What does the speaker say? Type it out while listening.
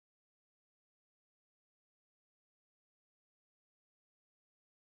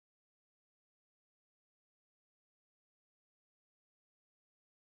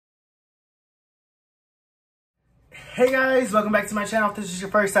Hey guys, welcome back to my channel. If this is your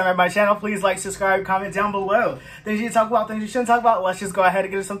first time at my channel, please like, subscribe, comment down below. Things you talk about, things you shouldn't talk about. Let's just go ahead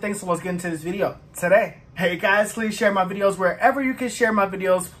and get into some things. So let's get into this video today. Hey guys, please share my videos wherever you can share my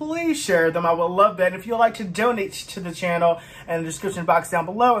videos. Please share them. I would love that. If you'd like to donate to the channel, in the description box down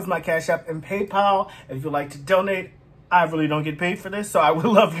below is my Cash App and PayPal. If you'd like to donate, I really don't get paid for this, so I would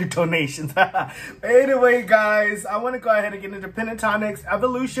love your donations. Anyway, guys, I want to go ahead and get into PENTATONIX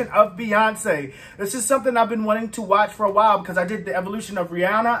Evolution of Beyoncé. This is something I've been wanting to watch for a while because I did the evolution of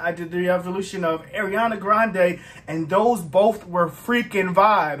Rihanna, I did the evolution of Ariana Grande, and those both were freaking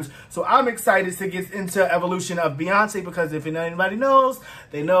vibes. So I'm excited to get into evolution of Beyoncé because if anybody knows,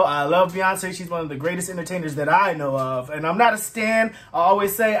 they know I love Beyoncé. She's one of the greatest entertainers that I know of. And I'm not a stan. I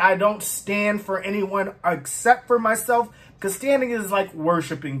always say I don't stand for anyone except for myself. Because standing is like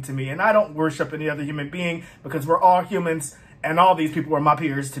worshiping to me, and I don't worship any other human being because we're all humans, and all these people are my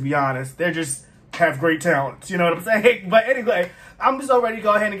peers, to be honest. They just have great talents, you know what I'm saying? But anyway, I'm just all ready to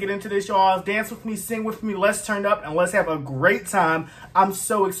go ahead and get into this, y'all. Dance with me, sing with me, let's turn up, and let's have a great time. I'm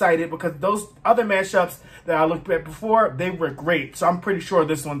so excited because those other mashups that I looked at before, they were great. So I'm pretty sure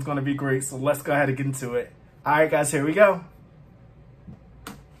this one's going to be great, so let's go ahead and get into it. All right, guys, here we go.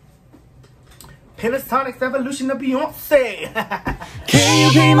 PENTATONIX Evolution of Beyoncé. Can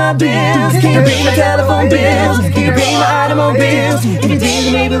you pay my bills? Can you pay my telephone bills? Can you pay my automobiles? If you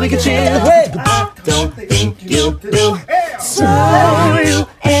did, maybe we could chill. I don't think you do. So you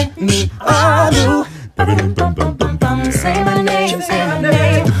and me are new. Say my name, say my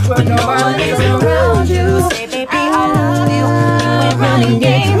name. When no one is around you, say baby I love you. You ain't running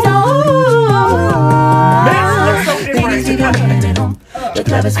games. Ladies, you got running at home. The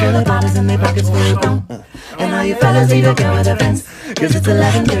club is full of bottles and their pockets full of rum. And all you fellas leave your girl with a fence, cause it's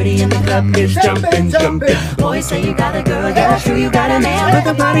 11:30 and the club is jumping. Boys say you got a girl, yeah, true you got a man, but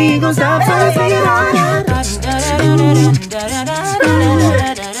the party ain't gon' stop, so let's make it on.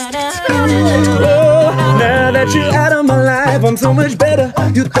 Now that you're out of my life, I'm so much better.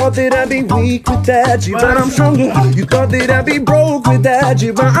 You thought that I'd be weak without you, but I'm stronger. You thought that I'd be broke without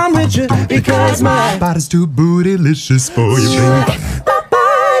you, but I'm richer because my body's too bootylicious for you, baby.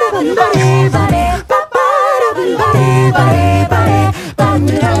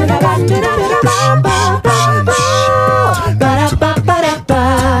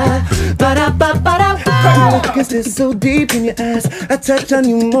 Cause there's so deep in your eyes, I touch on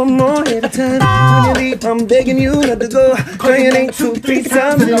you more every time. When you leave, I'm begging you not to go. Crying ain't 2-3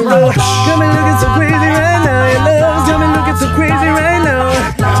 times in a row. Got me looking so crazy right now. Your love's got me looking so crazy right now.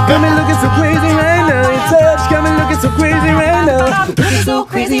 Got me looking so crazy right now. Your touch got me looking so crazy right now. Looking so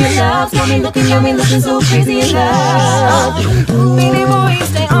crazy in love. Got me looking so crazy in love. Ooh, baby boy, you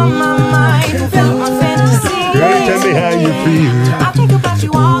stay on my mind. Fulfill my fantasy. Girl, tell me how you feel. I think about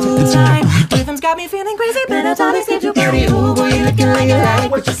you all the time. Rhythms got me feeling crazy. PENTATONIX get you pretty. Ooh, boy, you looking like you like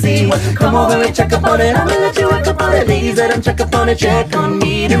what you see. Come over and check up on it. I'ma let you work up on it. Ladies, let them check up on it. Check on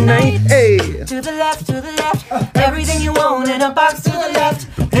me tonight. Hey. To the left, to the left. Everything you want in a box to the left.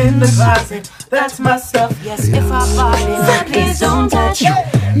 In the closet, that's my stuff. Yes, if I bought it, please don't touch.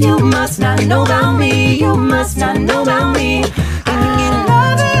 You must not know about me. You must not know about me. I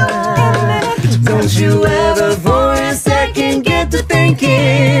love you. Don't you ever for a second get to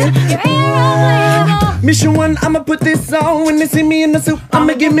thinking. Mission 1, I'ma put this on. When they see me in the suit,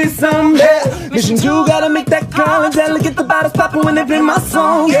 I'ma give me some, yeah. Mission 2, gotta make that call and tell her get the bottles poppin' when they play my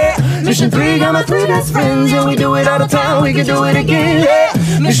song, yeah. Mission 3, got my 3 best friends, and we do it all the time, we can do it again, yeah.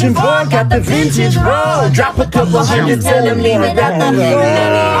 Mission 4, got the vintage roll. Drop a couple hundred, tell them leave it at the floor.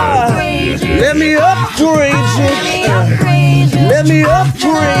 Let me upgrade you. Let me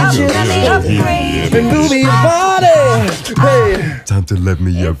upgrade you. And do me a body. Hey. Time to let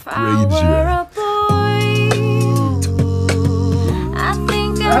me upgrade you.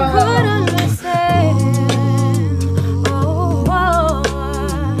 I could understand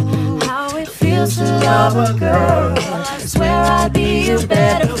how it feels to love a girl. I swear I'd be you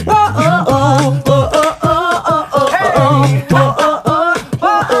better.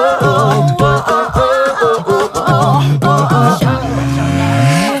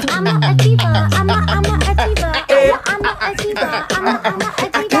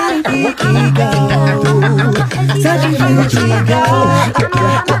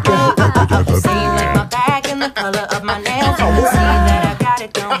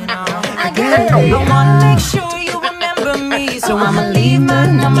 I wanna make sure you remember me, so I'ma leave my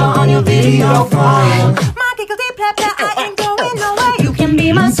number on your video phone. My giggly pepper, I ain't going nowhere. You can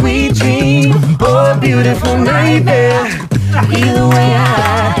be my sweet dream or a beautiful nightmare. Either way,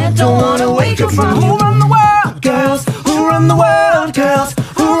 I don't wanna wake up from who run the world, girls. Who run the world, girls.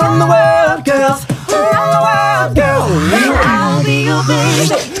 Who run the world, girls. Who run the world, girls.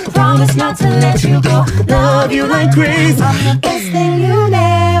 baby. Promise not to let you go. Love you like crazy. I'm the best thing you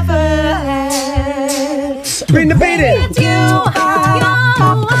never had. Bring the beat in. It's you. You're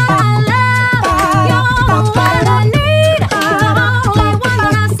what I love. You're what I need. Only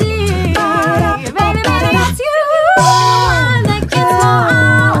one I see. Baby, baby, it's you. One that gets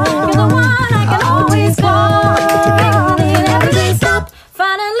more. You're the one I can always call. Everything stopped.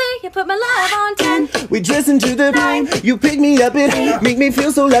 Finally, you put my love on 10. We dress into the pain. You pick me up and make me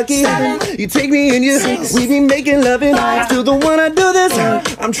feel so lucky. You take me in you. We be making loving. Still the one I do this.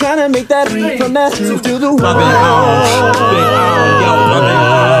 I'm trying to make that from that to the wall.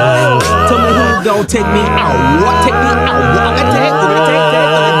 Tell me who gon' take me out. What take me out?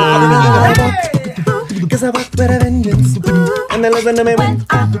 Cause I walk with a vengeance. And they listen to me when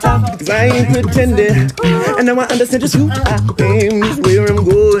I talk. Cause I ain't pretending. And now I understand just who I am. Just where I'm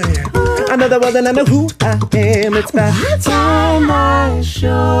going. I know that wasn't under who I am. It's by the time I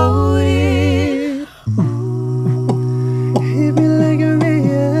showed it. Hit me like a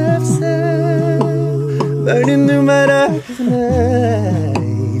ray of sun, burning through my darkest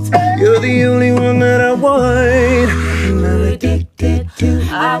nights. You're the only one that I want. And I'm addicted to.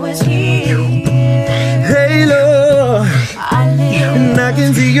 I was here. Halo, I live. and I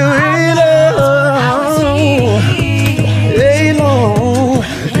can see your halo. Halo,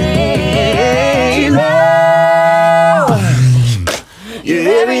 halo.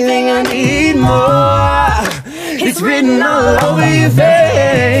 You're everything I need more. It's written all over your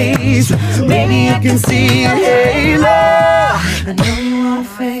face. So maybe I can see your halo. I know you wanna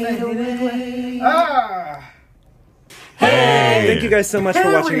fade away. Thank you guys so much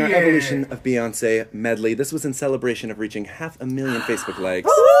for watching our Evolution of Beyoncé medley. This was in celebration of reaching 500,000 Facebook likes.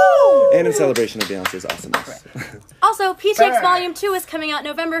 And in celebration of Beyonce's awesomeness. Also, PTX Volume 2 is coming out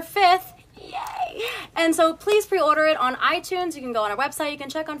November 5th. Yay! And so please pre-order it on iTunes. You can go on our website. You can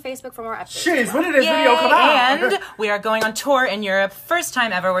check on Facebook for more updates. Jeez, when did this video come out? And we are going on tour in Europe. First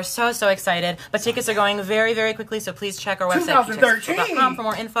time ever. We're so, so excited. But tickets are going very, very quickly, so please check our website, 2013. for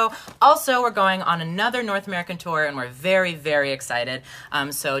more info. Also, we're going on another North American tour, and we're very, very excited.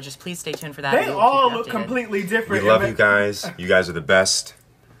 So just please stay tuned for that. They all look completely different. We love you guys. You guys are the best.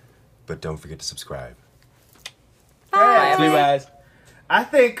 But don't forget to subscribe. Bye. See you guys. I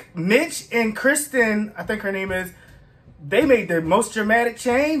think Mitch and Kristen, I think her name is, they made the most dramatic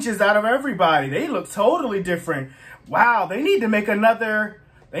changes out of everybody. They look totally different. Wow, they need to make another,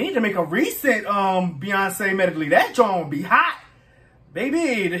 they need to make a recent Beyonce medley. That joint would be hot.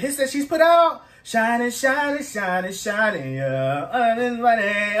 Baby, the hits that she's put out, shining, shining, shining, shining,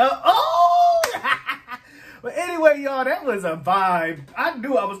 oh! But anyway, y'all, that was a vibe. I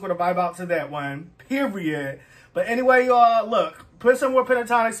knew I was going to vibe out to that one, period. But anyway, y'all, look, put some more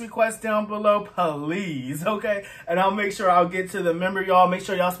Pentatonics requests down below, please, okay? And I'll make sure I'll get to the member, y'all. Make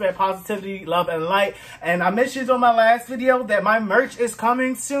sure y'all spread positivity, love, and light. And I mentioned on my last video that my merch is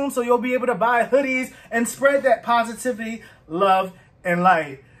coming soon, so you'll be able to buy hoodies and spread that positivity, love, and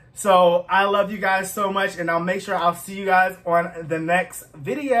light. So I love you guys so much, and I'll make sure I'll see you guys on the next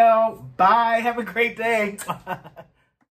video. Bye. Have a great day.